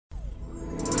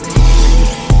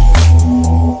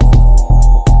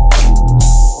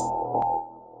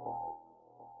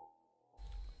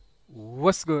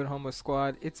What's good, Homo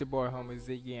Squad? It's your boy Homo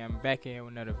Ziggy. I'm back here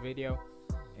with another video,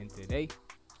 and today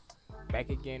back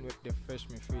again with the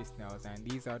freshman freestyles, and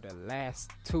these are the last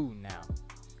two now,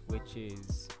 which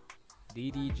is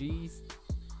DDG's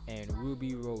and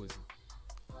Ruby Rose.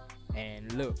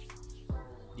 And look,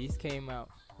 these came out,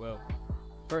 well,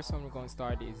 first one we're gonna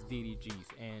start is DDG's,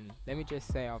 and let me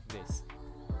just say off this.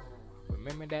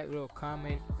 Remember that little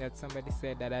comment that somebody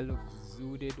said that I look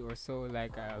zooted or so,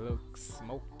 like I look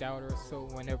smoked out or so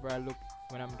when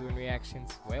I'm doing reactions?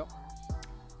 Well,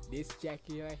 this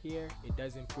jacket right here, it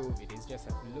doesn't prove it. It's just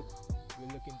a good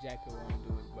looking jacket when you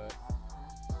do it, but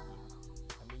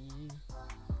I mean,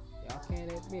 y'all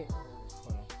can't admit,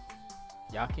 hold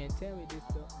on, y'all can't tell me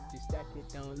this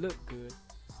jacket don't look good.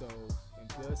 So, and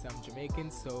plus I'm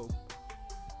Jamaican, so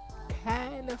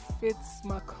kind of fits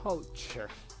my culture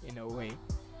in a way.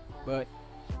 But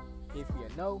if you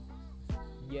know,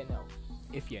 you know.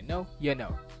 If you know, you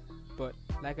know. But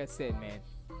like I said, man,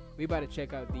 we about to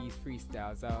check out these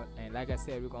freestyles out, and like I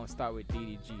said, we're gonna start with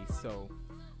DDG. So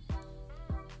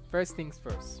first things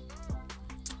first,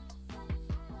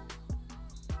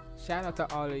 shout out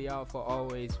to all of y'all for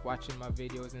always watching my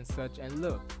videos and such. And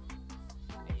look,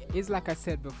 it's like I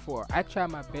said before, I try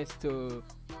my best to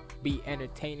be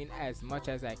entertaining as much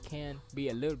as I can, be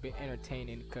a little bit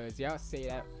entertaining, because y'all say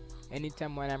that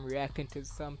anytime when I'm reacting to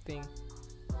something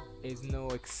is no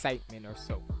excitement or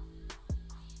so.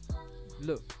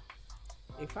 Look,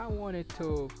 if I wanted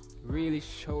to really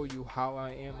show you how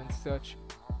I am and such,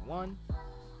 one,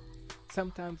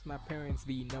 sometimes my parents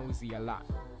be nosy a lot,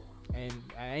 and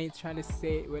I ain't trying to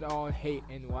say it with all hate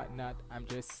and whatnot, I'm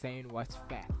just saying what's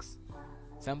facts.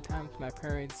 Sometimes my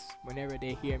parents, whenever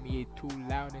they hear me too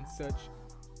loud and such,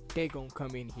 they gon'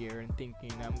 come in here and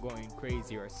thinking I'm going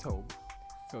crazy or so.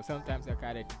 So sometimes I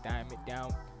gotta dime it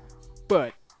down,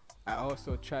 but I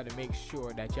also try to make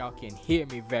sure that y'all can hear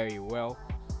me very well,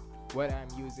 whether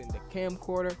I'm using the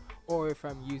camcorder or if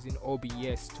I'm using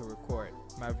OBS to record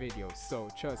my videos. So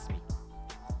trust me,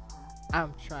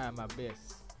 I'm trying my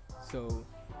best. So,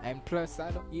 and plus,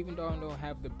 even though I don't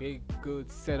have the big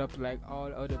good setup like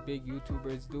all other big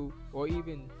YouTubers do, or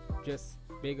even just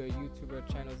bigger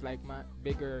YouTuber channels like my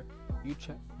bigger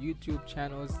YouTube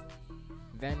channels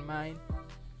than mine,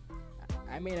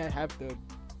 I may not have the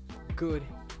good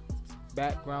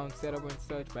background setup and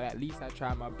such, but at least I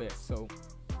try my best. So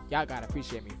y'all gotta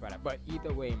appreciate me for that. But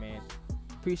either way, man,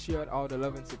 appreciate all the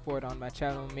love and support on my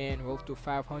channel, man. Road to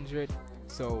 500.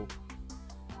 So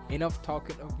enough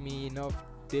talking of me, enough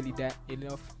dilly that,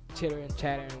 enough chitter and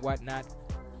chatter and whatnot.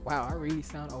 Wow, I really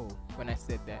sound old when I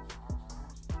said that.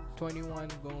 21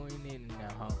 going in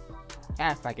now,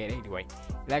 huh? Fuck it. Anyway,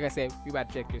 like I said, we about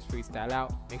to check this freestyle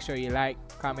out. Make sure you like,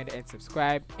 comment, and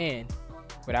subscribe. And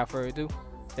without further ado,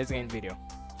 let's get in the video.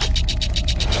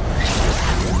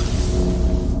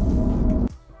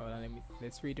 Hold on,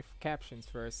 let's read the captions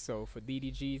first. So for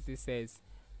DDG's, it says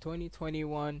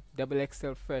 2021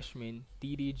 XXL freshman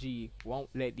DDG won't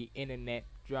let the internet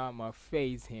drama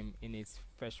phase him in his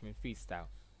freshman freestyle.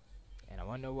 And I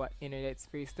wonder what internet's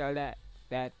freestyle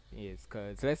that is,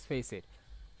 cause let's face it,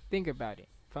 think about it.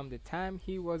 From the time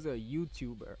he was a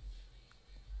YouTuber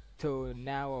to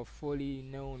now a fully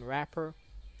known rapper,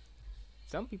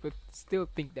 some people still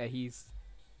think that he's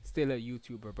still a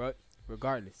YouTuber, but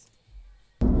regardless.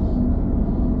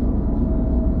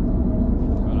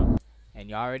 And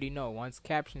you already know, once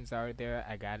captions are there,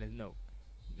 I gotta know.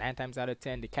 9 times out of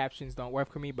 10, the captions don't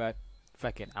work for me, but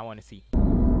fuck it, I wanna see.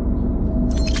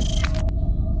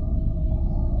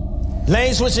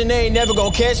 Lane switching, they ain't never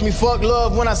gonna catch me. Fuck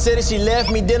love when I said it, she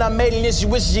left me. Then I made it and she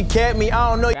wishes she kept me. I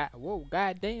don't know. Whoa,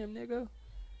 goddamn, nigga.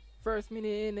 First minute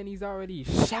in and he's already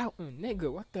shouting, nigga.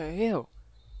 What the hell?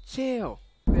 Chill.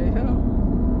 What the hell?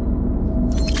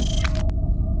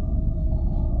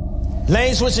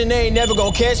 Lane switching, they ain't never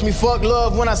gonna catch me. Fuck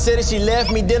love when I said it, she left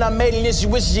me. Then I made it and she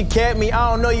wishes she kept me.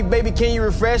 I don't know you, baby, can you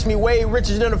refresh me? Way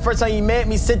richer than the first time you met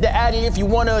me. Sit the addy if you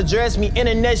wanna address me.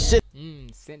 Internet shit.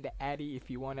 Send the addy if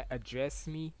you wanna address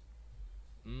me.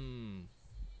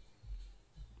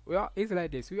 Well, it's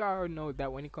like this. We already know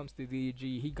that when it comes to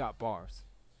DDG, he got bars.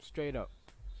 Straight up.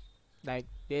 Like,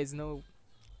 there's no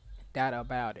doubt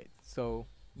about it. So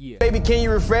yeah. Baby, can you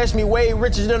refresh me? Way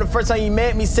richer than the first time you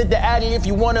met me. Sit the addy if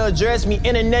you wanna address me.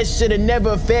 Internet shit'll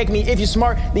never affect me. If you're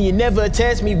smart, then you never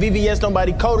attach me. VIBEZ,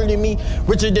 nobody colder than me.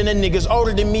 Richer than the niggas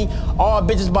older than me. All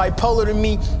bitches bipolar to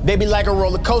me. They be like a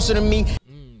roller coaster to me.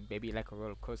 Baby like a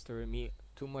roller coaster with me.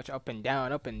 Too much up and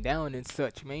down and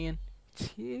such, man.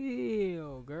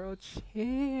 Chill, girl,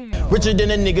 chill. Richer than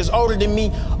the niggas older than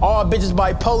me. All bitches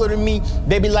bipolar to me.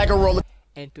 They be like a roller.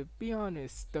 And to be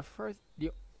honest,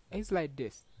 it's like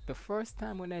this. the first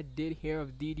time when I did hear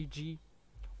of DDG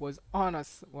was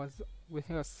was with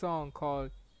her song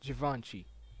called Givenchy.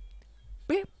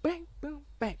 Bang bang boom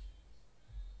bang.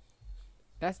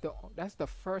 That's the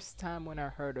first time when I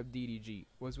heard of DDG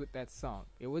was with that song.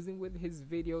 It wasn't with his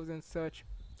videos and such.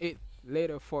 It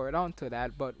later forwarded on to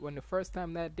that, but when the first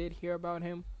time that I did hear about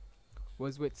him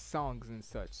was with songs and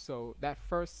such. So that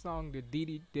first song, the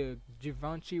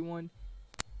Givenchy one,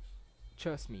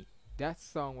 trust me, that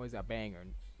song was a banger.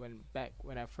 When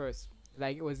I first,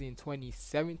 like, it was in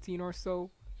 2017 or so,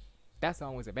 that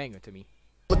song was a banger to me.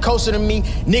 Closer to me,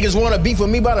 niggas wanna beef with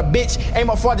me about a bitch. Ain't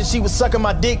my fault that she was sucking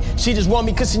my dick. She just want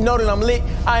me cause she know that I'm lit.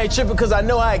 I ain't tripping cause I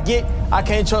know how I get. I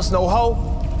can't trust no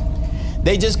hoe.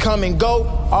 They just come and go.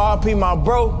 RP my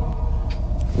bro.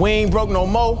 We ain't broke no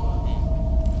more.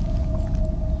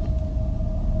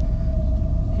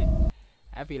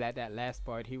 I feel like that last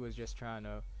part he was just trying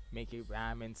to make it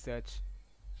rhyme and such.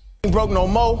 Ain't broke no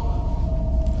more.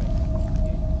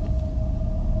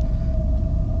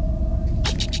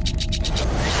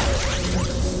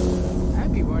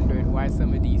 Why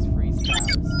some of these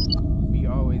freestyles be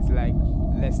always like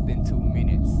less than 2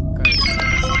 minutes,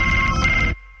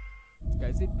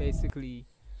 because it basically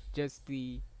just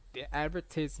the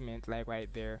advertisement, like right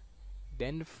there,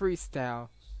 then the freestyle,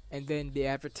 and then the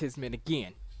advertisement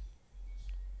again.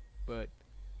 But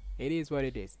it is what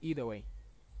it is either way.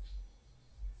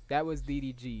 That was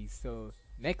DDG. So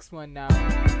next one now.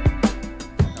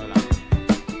 Hold on.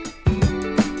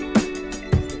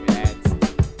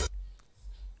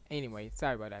 Anyway,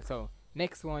 sorry about that. So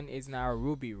next one is now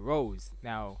Ruby Rose.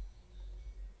 Now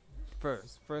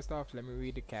first off, let me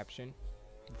read the caption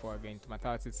before I get into my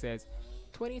thoughts. It says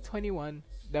 2021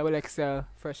 XXL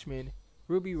freshman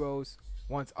Ruby Rose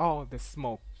wants all the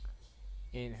smoke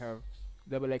in her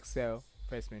XXL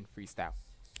freshman freestyle.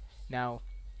 Now,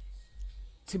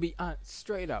 to be honest,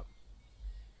 straight up,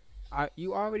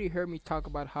 you already heard me talk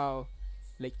about how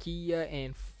Lakia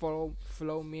and Flo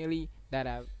Millie,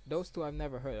 those two I've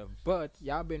never heard of, but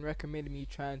y'all been recommending me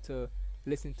trying to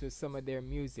listen to some of their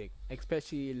music,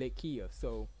 especially Lakia.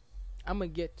 So I'm gonna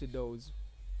get to those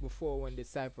before when the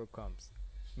cypher comes,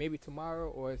 maybe tomorrow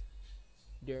or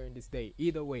during this day.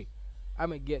 Either way, I'm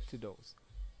gonna get to those.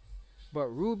 But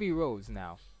Ruby Rose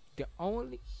now,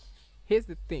 here's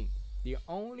the thing, the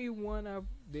only one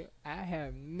I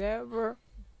have never,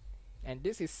 and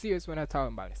this is serious when I'm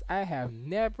talking about this, I have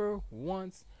never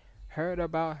once heard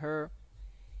about her.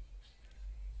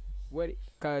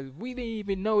 Because we didn't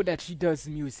even know that she does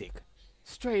music.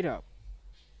 Straight up.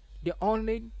 The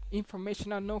only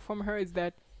information I know from her is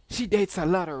that she dates a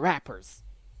lot of rappers.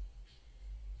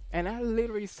 And I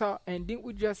literally saw, and didn't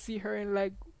we just see her in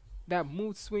like that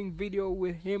mood swing video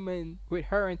with him and with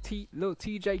her and Lil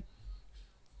TJ?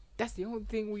 That's the only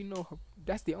thing we know.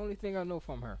 That's the only thing I know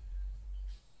from her.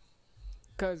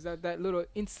 Because that little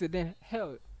incident,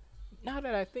 hell, now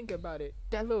that I think about it,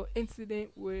 that little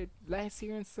incident with last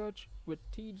year and such, with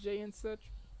TJ and such,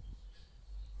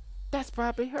 that's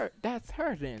probably her. That's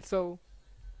her then. So,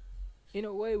 in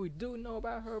a way, we do know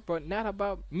about her, but not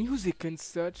about music and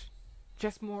such.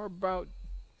 Just more about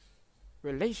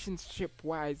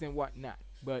relationship-wise and whatnot.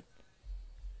 But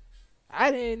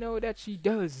I didn't know that she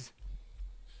does.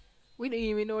 We didn't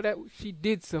even know that she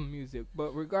did some music.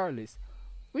 But regardless,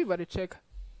 we better check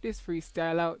this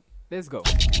freestyle out. Let's go.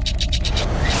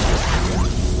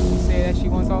 Say that she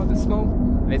wants all the smoke.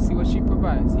 Let's see what she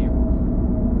provides here.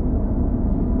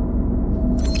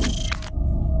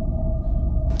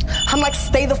 I'm like,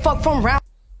 stay the fuck from round.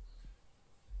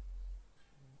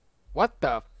 What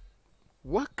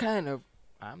kind of,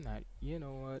 I'm not, you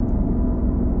know what?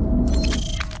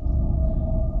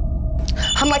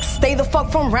 I'm like, stay the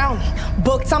fuck from round me.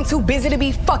 Booked, I'm too busy to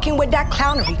be fucking with that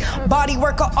clownery. Body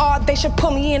work or art, they should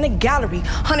put me in a gallery.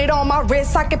 100 on my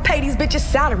wrist, I could pay these bitches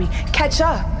salary. Catch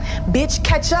up, bitch,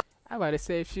 catch up. I about to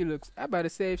say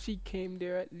if she came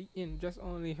there in just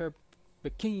only her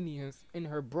bikini and in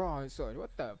her bra and so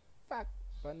what the fuck?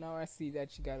 But now I see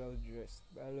that she got a little dress,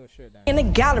 a little shirt down. In a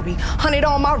gallery, 100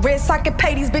 on my wrist, I could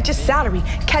pay these bitches salary.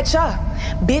 Catch up,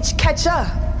 bitch, catch up.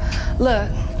 Look,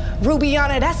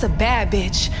 Rubiana, that's a bad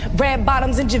bitch. Red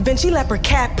bottoms and Givenchy leopard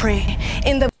cat print.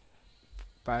 In the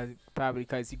probably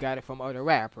because you got it from other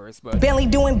rappers, but Bentley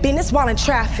doing business while in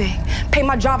traffic. Pay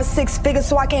my driver 6 figures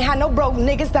so I can't have no broke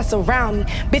niggas that's around me.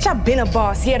 Bitch, I been a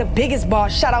boss, yeah, the biggest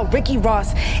boss. Shout out Ricky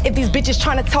Ross. If these bitches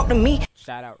trying to talk to me.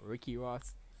 Shout out Ricky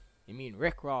Ross. You mean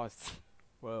Rick Ross?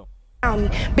 Well.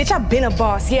 Bitch, I been a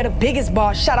boss, yeah, the biggest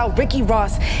boss. Shout out Ricky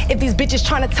Ross. If these bitches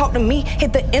trying to talk to me,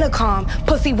 hit the intercom.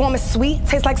 Pussy warm and sweet,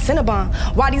 tastes like Cinnabon.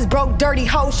 Why these broke, dirty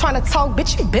hoes trying to talk?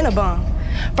 Bitch, you been a bum.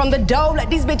 From the dough, let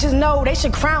these bitches know they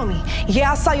should crown me.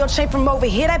 Yeah, I saw your chain from over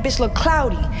here, that bitch look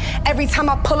cloudy. Every time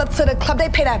I pull up to the club, they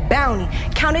pay that bounty.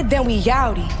 Count it, then we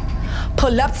outie.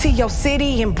 Pull up to your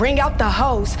city and bring out the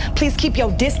hoes. Please keep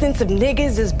your distance if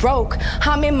niggas is broke.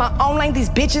 I'm in my own lane, these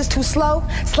bitches too slow.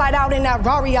 Slide out in that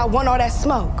Rari, I want all that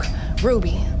smoke.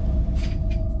 Ruby.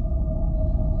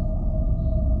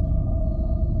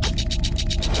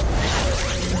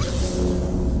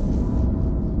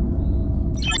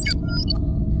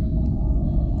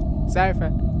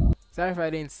 Sorry if I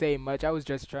didn't say much. I was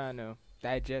just trying to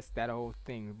digest that whole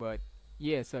thing. But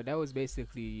yeah, so that was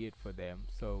basically it for them.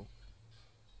 So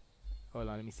hold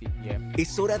on, let me see. Yeah.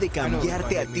 Es hora de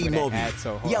cambiarte a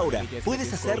T-Mobile. Y ahora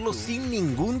puedes hacerlo sin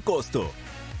ningún costo.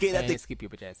 Quédate. Skip your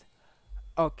jazz.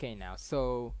 Okay, now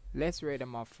so let's rate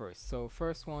them off first. So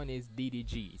first one is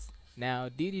DDGs. Now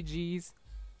DDGs,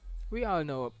 we all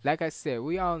know, like I said,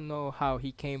 we all know how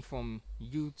he came from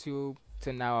YouTube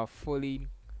to now a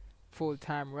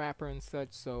full-time rapper and such.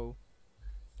 So,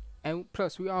 and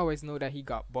plus we always know that he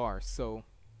got bars. So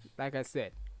like I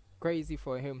said, crazy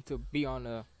for him to be on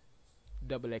a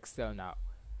XXL now.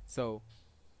 So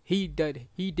he did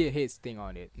his thing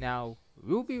on it. Now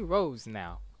Ruby Rose,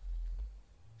 now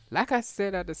like I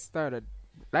said at the start,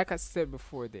 like I said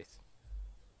before this,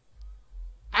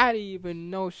 I didn't even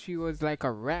know she was like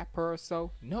a rapper or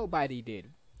so. Nobody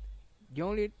did. The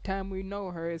only time we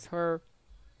know her is her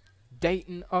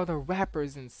dating other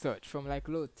rappers and such, from like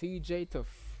Lil TJ to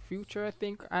Future, I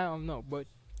think. I don't know, but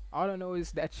all I know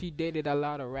is that she dated a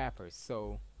lot of rappers.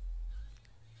 So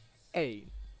hey,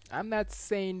 I'm not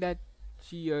saying that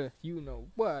she you know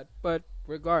what, but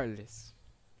regardless,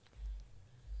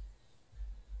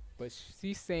 but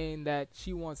she's saying that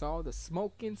she wants all the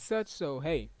smoke and such. So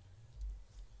hey,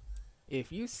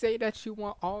 if you say that you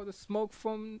want all the smoke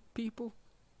from people,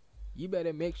 you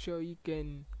better make sure you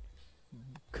can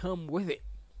come with it,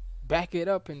 back it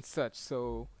up and such.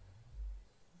 So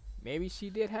maybe she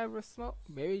did have a smoke,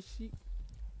 maybe she,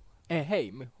 and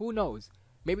hey, who knows,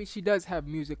 maybe she does have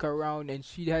music around and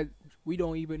she has, we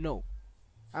don't even know.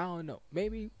 I don't know,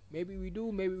 maybe we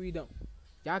do, maybe we don't.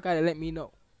 Y'all gotta let me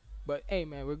know. But hey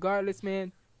man, regardless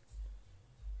man,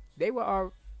 they were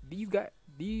all,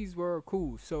 these were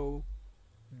cool. So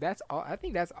that's all. I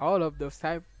think that's all of the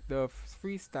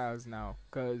freestyles now,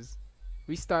 cause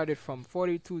we started from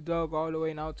 42 Dugg all the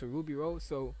way now to Ruby Rose.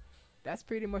 So that's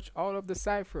pretty much all of the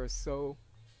ciphers. So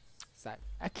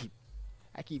I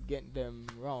keep getting them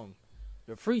wrong.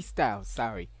 The freestyles,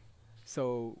 sorry.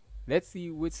 So let's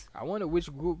see I wonder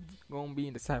which group gonna be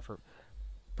in the cipher.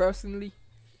 Personally,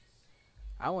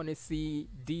 I want to see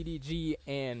DDG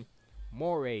and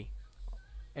Moray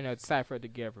in a cipher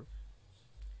together.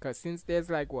 Cause since there's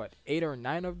like what, 8 or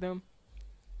 9 of them,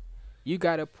 you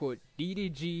gotta put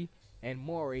DDG and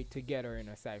Moray together in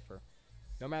a cipher.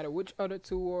 No matter which other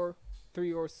 2 or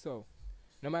 3 or so,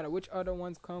 no matter which other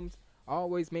ones comes,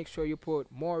 always make sure you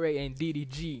put Moray and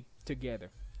DDG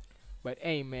together. But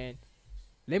hey man,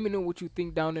 let me know what you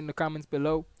think down in the comments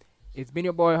below. It's been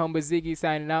your boy Humble Ziggy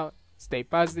signing out. Stay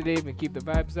positive and keep the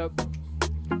vibes up.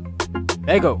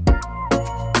 There you go.